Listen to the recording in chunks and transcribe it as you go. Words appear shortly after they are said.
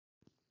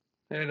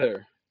Hey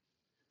there.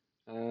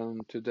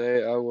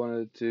 Today I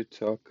wanted to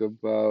talk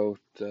about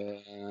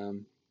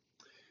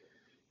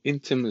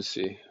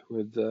intimacy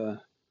with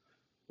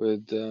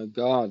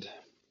God.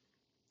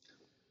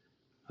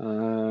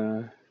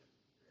 Uh,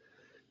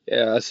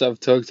 yeah, as I've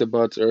talked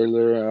about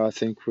earlier, I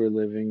think we're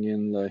living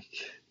in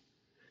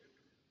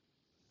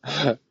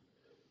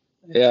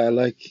yeah,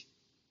 like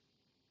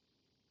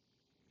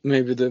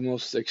maybe the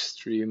most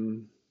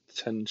extreme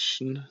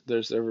tension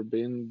there's ever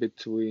been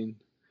between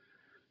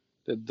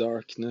the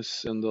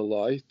darkness and the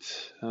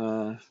light.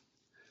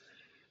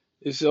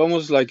 It's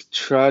almost like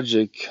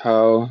tragic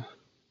how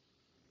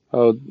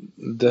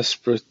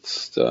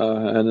desperate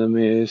the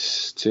enemy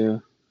is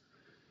to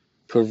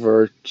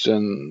pervert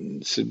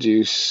and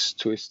seduce,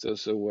 twist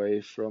us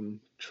away from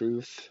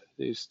truth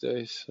these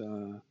days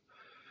uh,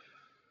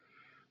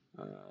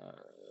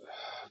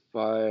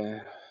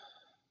 by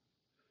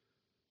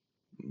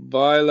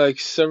like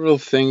several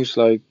things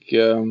like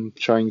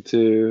trying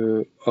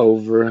to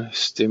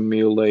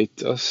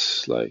overstimulate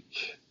us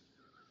like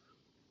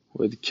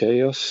with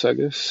chaos, I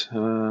guess,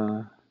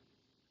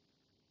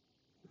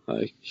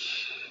 like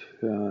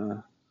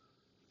uh,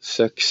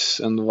 sex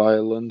and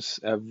violence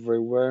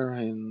everywhere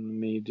in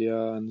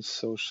media and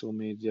social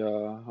media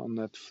on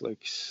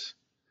Netflix,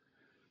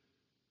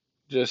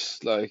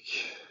 just like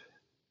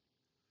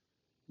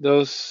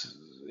those.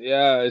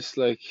 Yeah, it's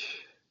like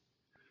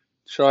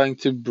trying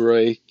to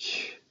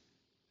break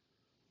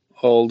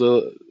all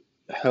the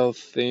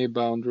healthy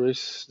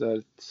boundaries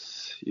that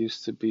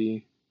used to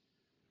be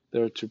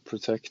there to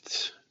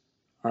protect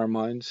our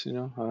minds, and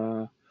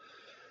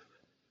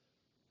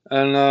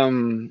I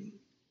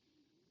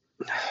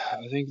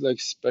think like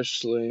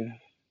especially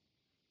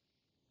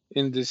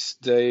in this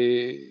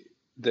days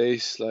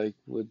like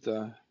with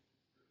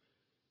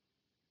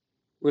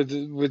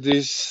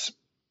this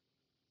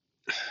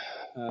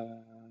uh,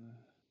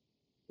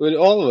 with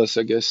all of us,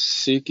 I guess,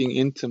 seeking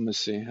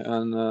intimacy,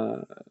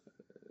 and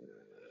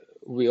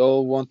we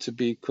all want to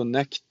be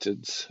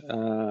connected.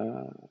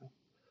 Uh,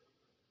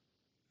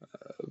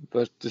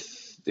 but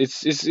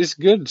it's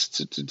good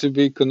to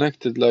be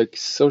connected. Like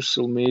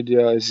social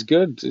media is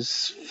good.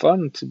 It's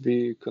fun to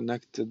be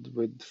connected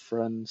with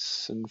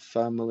friends and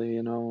family,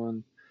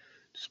 and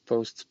just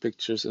post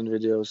pictures and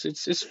videos.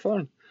 It's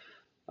fun.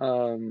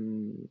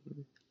 Um,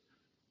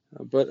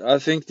 but I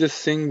think the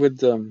thing with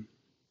the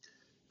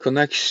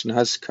connection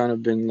has kind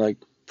of been like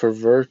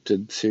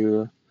perverted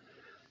to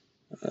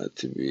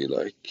be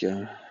like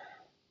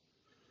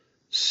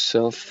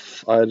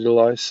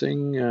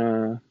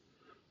self-idolizing.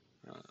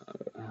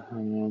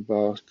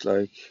 About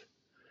like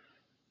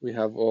we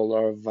have all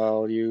our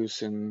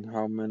values and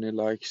how many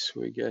likes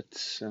we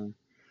get, and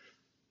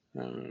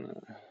uh,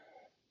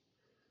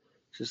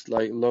 just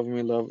like love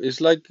me love,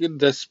 it's like a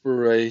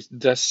desperate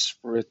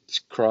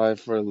cry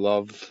for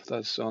love.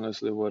 That's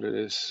honestly what it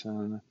is.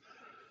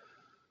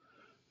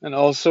 And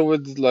also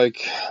with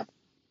like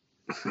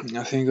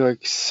I think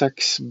like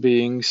sex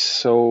being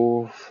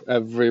so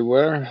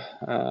everywhere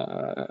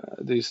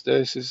these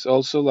days is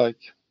also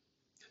like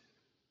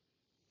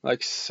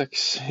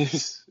sex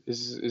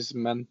is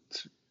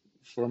meant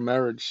for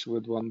marriage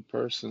with one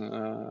person,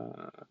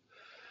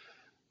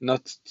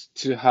 not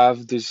to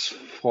have this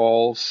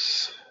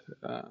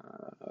uh,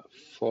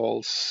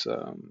 false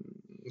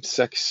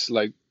sex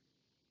like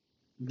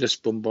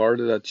just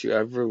bombarded at you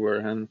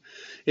everywhere, and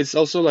it's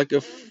also like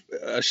a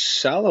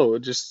shallow,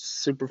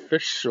 just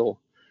superficial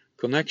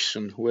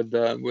connection with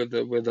that.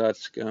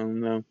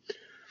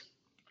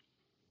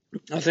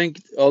 I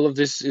think all of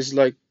this is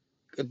like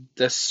a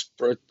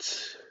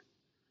desperate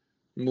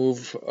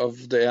move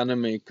of the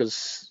enemy,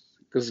 because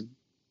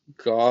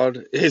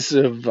God is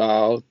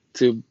about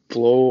to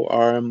blow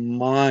our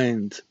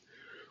mind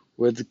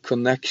with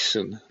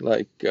connection,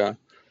 like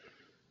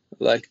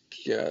like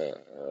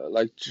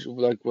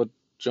what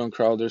John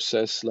Crowder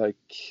says, like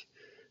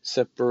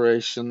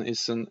separation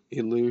is an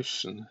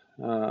illusion,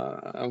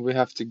 and we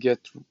have to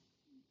get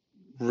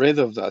rid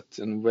of that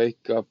and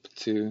wake up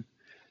to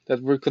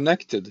that we're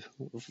connected.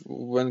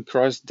 When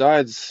Christ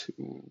died,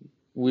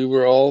 we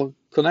were all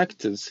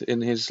connected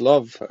in His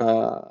love,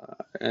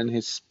 and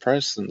His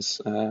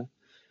presence,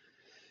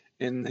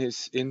 in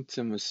His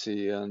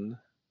intimacy and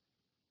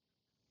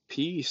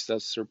peace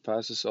that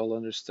surpasses all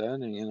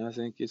understanding. And I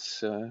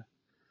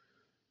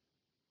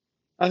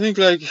think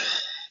like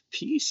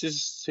peace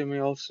is to me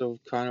also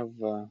kind of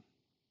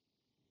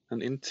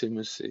an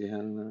intimacy,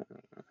 and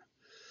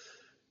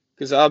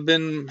because I've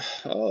been,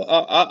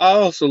 I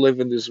also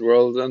live in this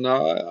world, and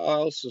I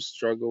also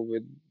struggle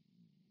with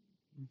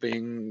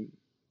being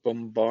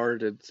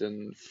bombarded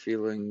and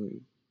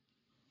feeling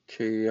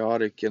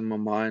chaotic in my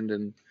mind,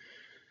 and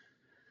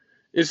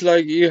it's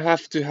like you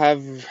have to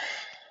have,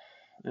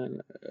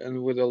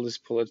 and with all this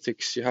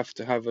politics, you have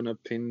to have an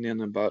opinion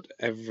about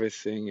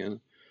everything and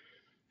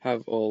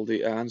have all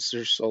the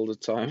answers all the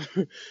time.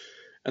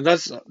 And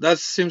that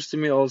seems to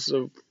me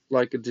also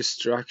like a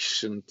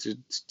distraction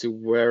to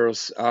wear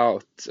us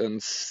out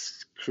and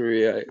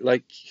create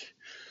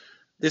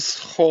this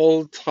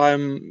whole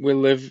time we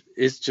live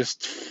is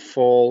just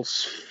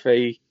false,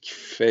 fake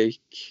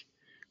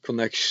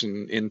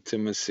connection,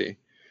 intimacy,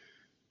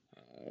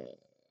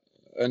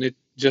 and it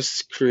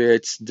just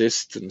creates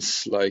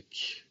distance, like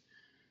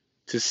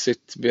to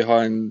sit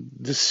behind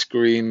the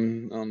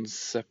screen on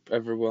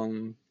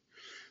everyone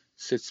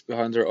sits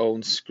behind their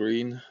own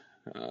screen,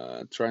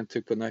 trying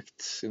to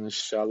connect in a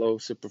shallow,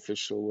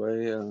 superficial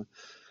way.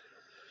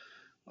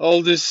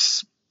 All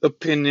these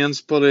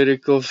opinions,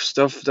 political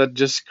stuff that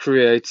just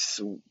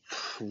creates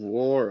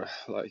war,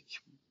 like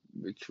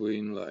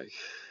between like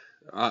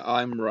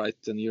I'm right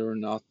and you're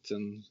not,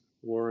 and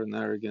war and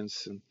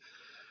arrogance,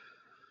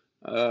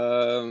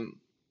 um,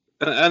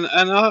 and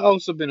I've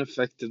also been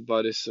affected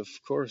by this. Of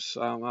course,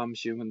 I'm a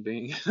human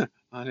being.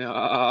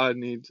 I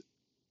need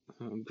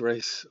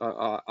grace.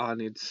 I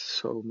need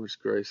so much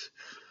grace.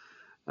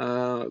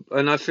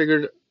 And I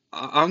figured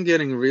I'm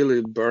getting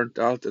really burnt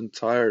out and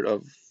tired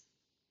of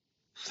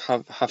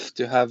have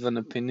to have an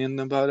opinion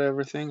about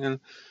everything, and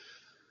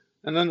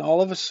then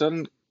all of a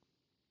sudden,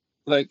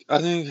 like I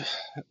think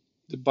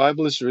the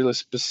Bible is really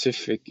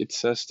specific. It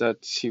says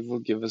that He will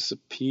give us a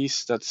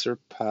peace that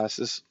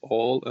surpasses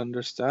all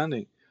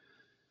understanding,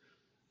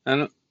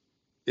 and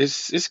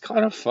it's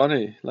kind of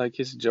funny. Like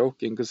he's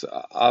joking because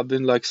I've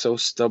been like so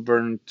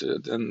stubborn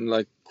and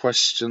like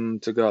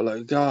question to God,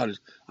 like God,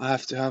 I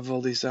have to have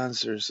all these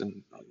answers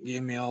and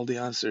give me all the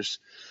answers.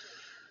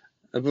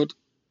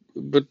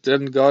 But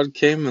then God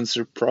came and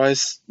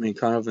surprised me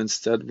kind of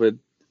instead with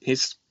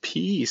His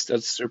peace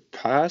that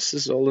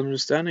surpasses all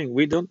understanding.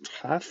 We don't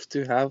have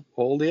to have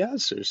all the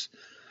answers,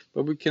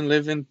 but we can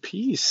live in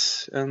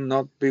peace and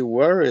not be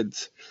worried.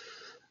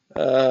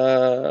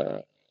 Uh,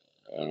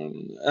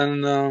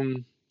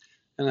 and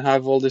and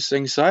have all this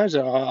anxiety.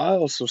 I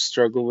also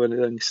struggle with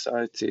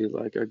anxiety.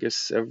 Like I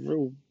guess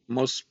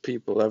most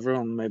people,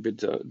 everyone maybe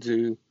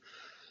do,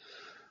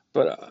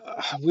 but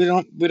we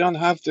don't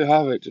have to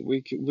have it.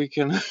 We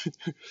can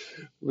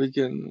we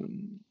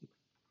can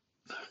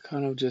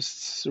kind of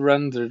just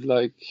surrender,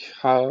 like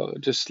how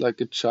just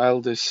like a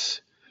child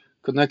is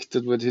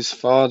connected with his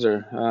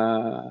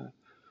father.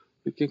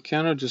 We can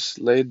kind of just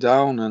lay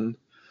down, and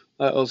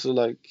I also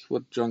like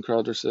what John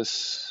Crowder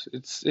says.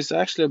 It's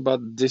actually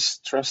about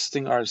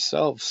distrusting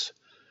ourselves.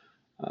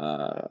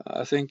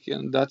 I think,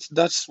 and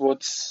that's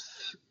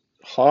what's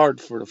hard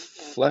for the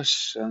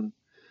flesh,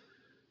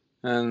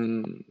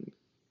 and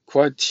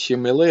quite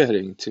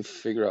humiliating to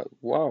figure out.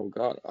 Wow,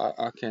 God,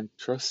 I can't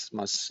trust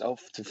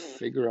myself to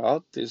figure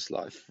out this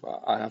life.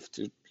 I have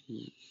to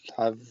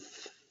have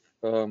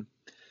um,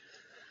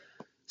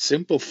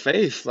 simple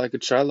faith, like a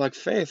childlike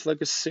faith,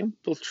 like a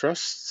simple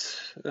trust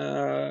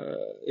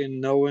in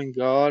knowing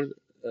God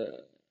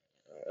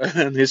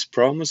and His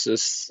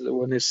promises.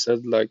 When He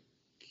said, like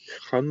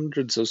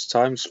hundreds of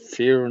times,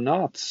 fear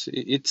not,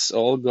 it's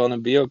all gonna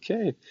be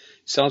okay.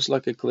 Sounds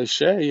like a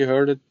cliche, you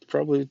heard it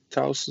probably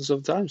thousands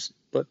of times,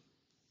 but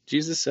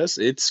Jesus says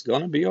it's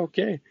gonna be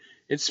okay.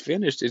 It's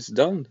finished, it's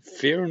done.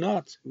 Fear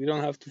not. We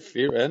don't have to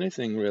fear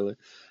anything really.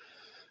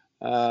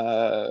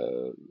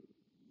 uh,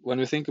 when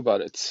we think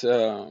about it,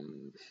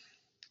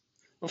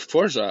 of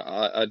course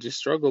I do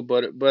struggle,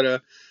 but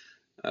like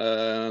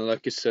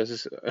it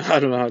says, I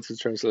don't know how to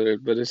translate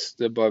it, but it's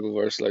the Bible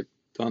verse like,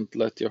 don't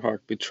let your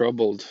heart be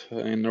troubled,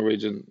 in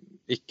Norwegian,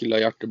 ikke la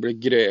hjertet bli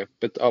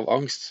grepet av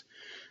angst.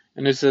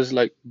 And it says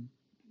like,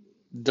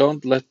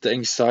 don't let the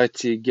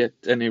anxiety get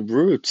any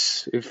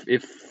roots.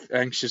 If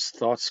anxious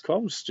thoughts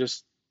comes,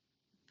 just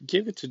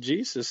give it to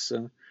Jesus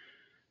and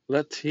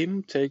let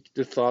Him take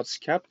the thoughts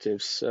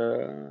captives.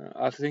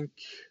 I think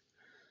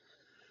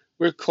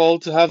we're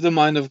called to have the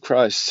mind of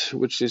Christ,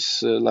 which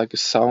is like a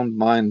sound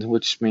mind,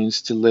 which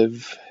means to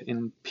live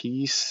in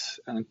peace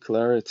and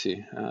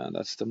clarity.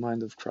 That's the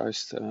mind of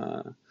Christ.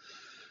 And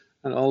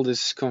all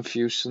this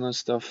confusion and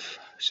stuff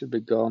should be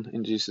gone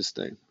in Jesus'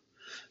 name.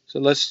 So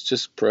let's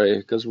just pray,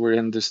 because we're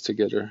in this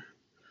together.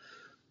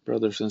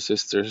 Brothers and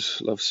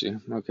sisters, loves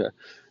you. Okay.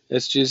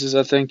 Yes, Jesus,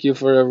 I thank you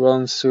for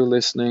everyone who's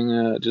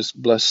listening. Just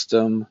bless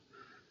them.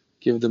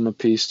 Give them a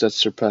peace that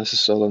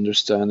surpasses all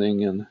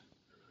understanding, and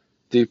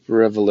deep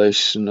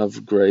revelation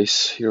of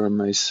grace, your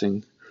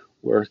amazing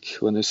work.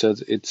 When you said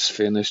it's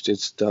finished,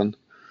 it's done,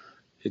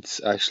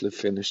 it's actually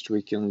finished.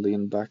 We can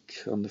lean back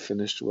on the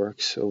finished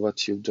works of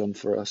what you've done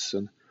for us,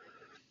 and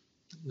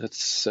that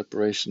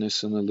separation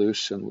is an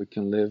illusion. We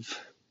can live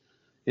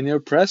in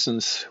your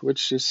presence,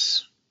 which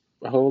is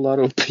a whole lot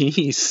of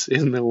peace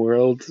in the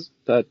world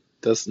that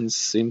doesn't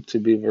seem to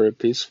be very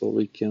peaceful.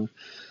 We can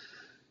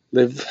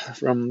live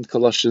from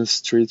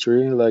Colossians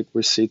 3:3, like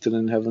we're seated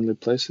in heavenly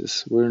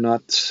places. We're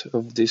not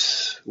of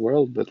this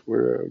world, but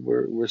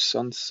we're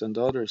sons and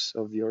daughters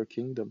of your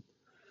kingdom.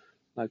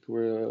 Like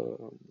we're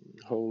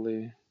a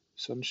holy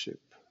sonship.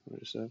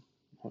 What is that?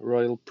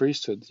 Royal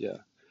priesthood, yeah.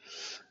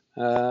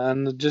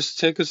 And just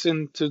take us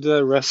into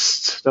the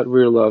rest that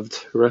we're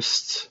loved.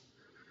 Rest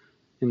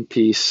in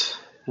peace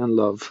and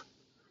love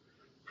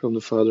from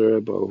the Father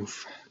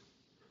above.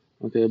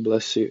 Okay,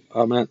 bless you.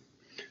 Amen.